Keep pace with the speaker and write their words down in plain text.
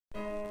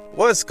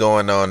What's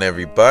going on,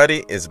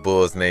 everybody? It's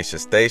Bulls Nation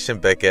Station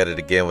back at it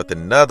again with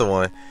another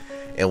one,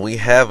 and we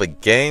have a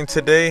game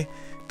today.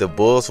 The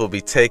Bulls will be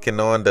taking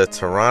on the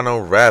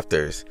Toronto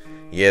Raptors.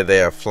 Yeah,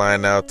 they are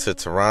flying out to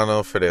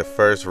Toronto for their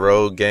first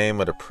road game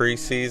of the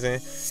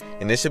preseason,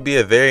 and this should be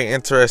a very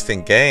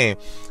interesting game,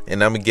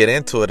 and I'm gonna get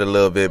into it a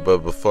little bit. But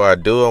before I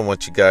do, I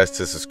want you guys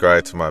to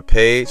subscribe to my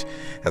page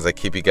as I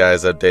keep you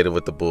guys updated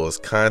with the Bulls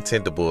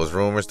content, the Bulls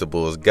rumors, the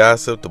Bulls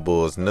gossip, the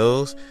Bulls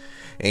news.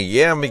 And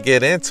yeah, I'm gonna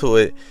get into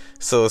it.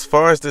 So as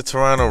far as the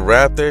Toronto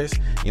Raptors,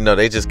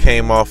 they just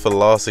came off a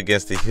loss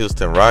against the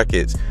Houston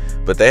Rockets,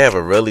 but they have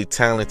a really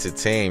talented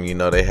team.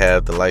 They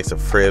have the likes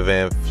of Fred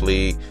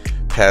VanVleet,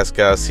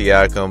 Pascal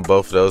Siakam.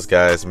 Both of those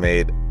guys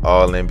made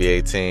all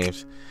NBA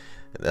teams.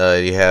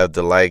 You have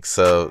the likes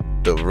of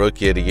the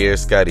Rookie of the Year,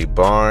 Scotty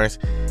Barnes.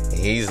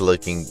 He's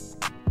looking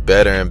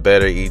better and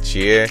better each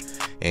year,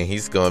 and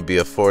he's going to be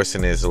a force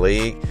in his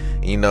league.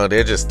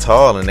 They're just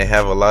tall, and they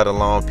have a lot of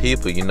long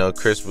people.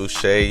 Chris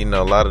Boucher, a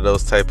lot of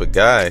those type of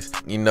guys.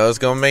 It's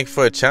going to make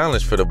for a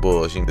challenge for the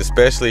Bulls,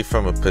 especially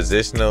from a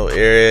positional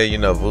area.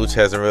 Vooch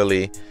hasn't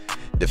really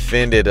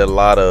defended a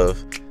lot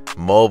of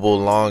mobile,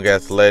 long,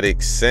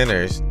 athletic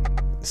centers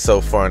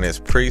so far in his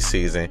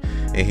preseason,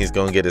 and he's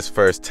going to get his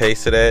first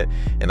taste of that.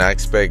 And I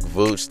expect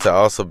Vooch to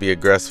also be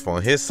aggressive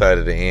on his side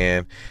of the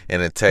end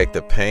and attack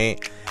the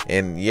paint.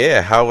 And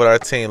yeah, how would our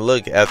team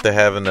look after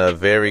having a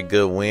very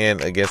good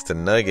win against the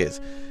Nuggets?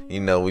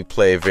 We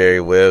played very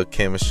well.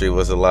 Chemistry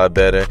was a lot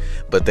better,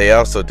 but they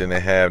also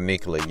didn't have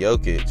Nikola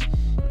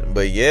Jokic.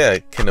 But yeah,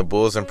 can the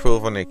Bulls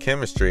improve on their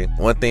chemistry?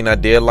 One thing I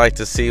did like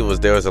to see was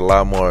there was a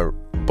lot more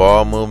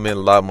ball movement, a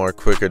lot more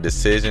quicker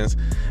decisions,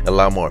 a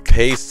lot more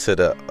pace to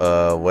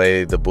the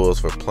way the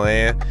Bulls were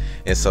playing,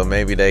 and so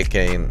maybe they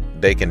can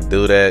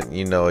do that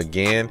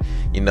again.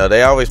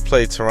 They always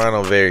play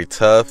Toronto very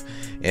tough,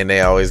 and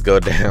they always go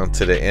down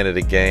to the end of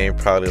the game,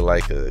 probably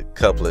like a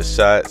couple of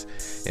shots.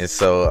 And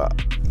so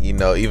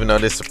even though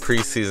this is a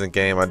preseason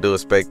game, I do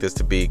expect this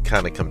to be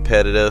kind of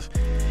competitive.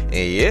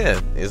 And yeah,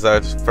 it's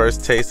our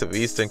first taste of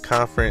Eastern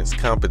Conference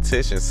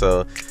competition,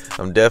 so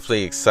I'm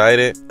definitely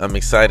excited. I'm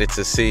excited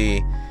to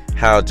see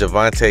how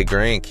Javonte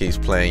Green keeps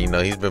playing.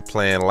 He's been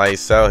playing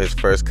lights out his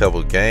first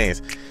couple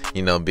games,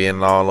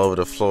 being all over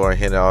the floor and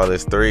hitting all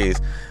his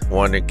threes.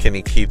 Wondering, can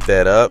he keep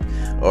that up,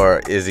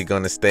 or is he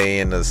going to stay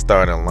in the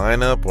starting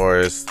lineup, or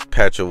is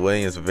Patrick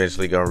Williams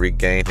eventually going to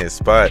regain his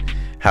spot?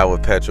 How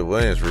would Patrick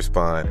Williams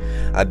respond?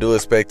 I do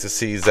expect to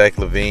see Zach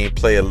LaVine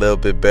play a little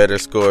bit better,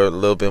 score a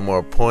little bit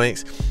more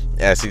points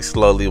as he's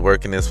slowly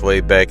working his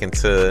way back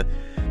into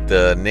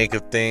the nick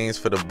of things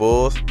for the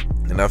Bulls.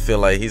 And I feel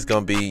like he's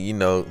going to be,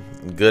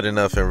 good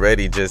enough and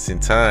ready just in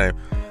time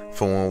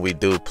for when we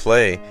do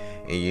play.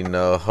 And,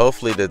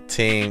 hopefully the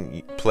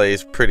team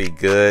plays pretty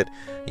good.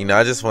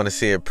 I just want to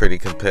see a pretty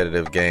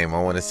competitive game.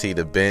 I want to see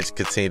the bench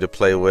continue to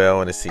play well. I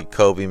want to see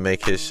Kobe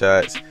make his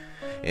shots.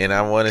 And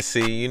I want to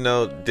see,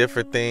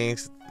 different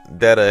things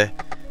that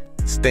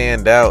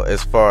stand out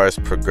as far as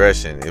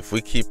progression. If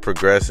we keep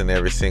progressing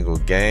every single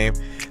game,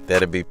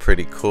 that'd be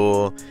pretty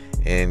cool.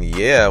 And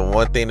yeah,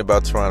 one thing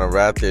about Toronto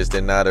Raptors,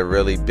 they're not a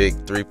really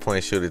big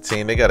three-point shooter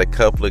team. They got a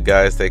couple of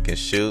guys that can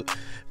shoot,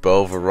 but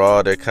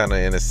overall they're kind of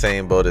in the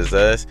same boat as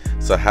us.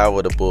 So how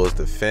will the Bulls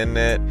defend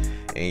that?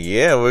 And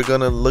yeah, we're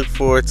gonna look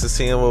forward to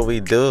seeing what we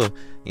do.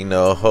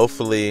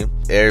 Hopefully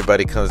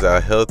everybody comes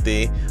out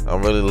healthy.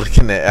 I'm really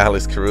looking at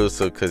Alex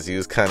Caruso because he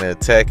was kind of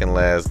attacking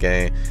last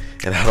game,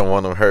 and I don't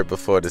want him hurt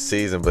before the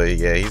season. But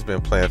yeah, he's been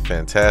playing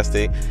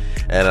fantastic,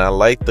 and I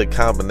like the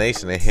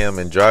combination of him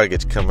and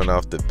Dragic coming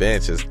off the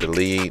bench as the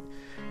lead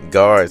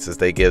guards, as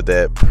they give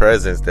that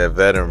presence, that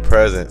veteran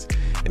presence,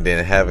 and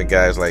then having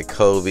guys like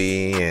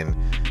Kobe and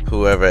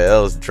whoever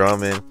else,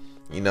 Drummond.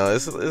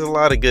 It's a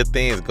lot of good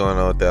things going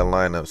on with that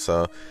lineup,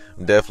 so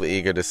I'm definitely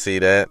eager to see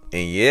that.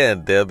 And yeah,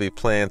 they'll be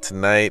playing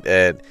tonight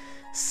at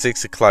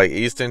 6 o'clock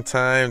Eastern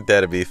time.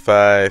 That'll be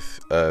 5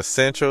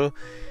 Central,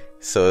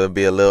 so it'll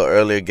be a little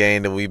earlier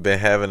game than we've been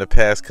having the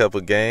past couple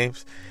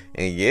games.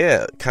 And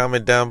yeah,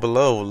 comment down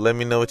below. Let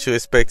me know what you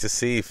expect to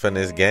see from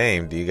this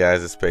game. Do you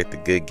guys expect a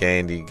good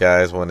game? Do you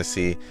guys want to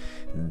see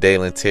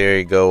Dalen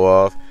Terry go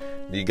off?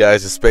 Do you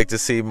guys expect to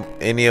see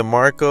any of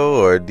Marco,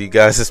 or do you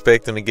guys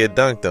expect him to get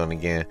dunked on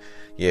again?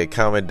 Yeah,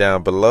 comment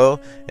down below,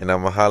 and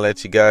I'm going to holler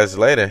at you guys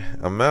later.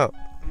 I'm out.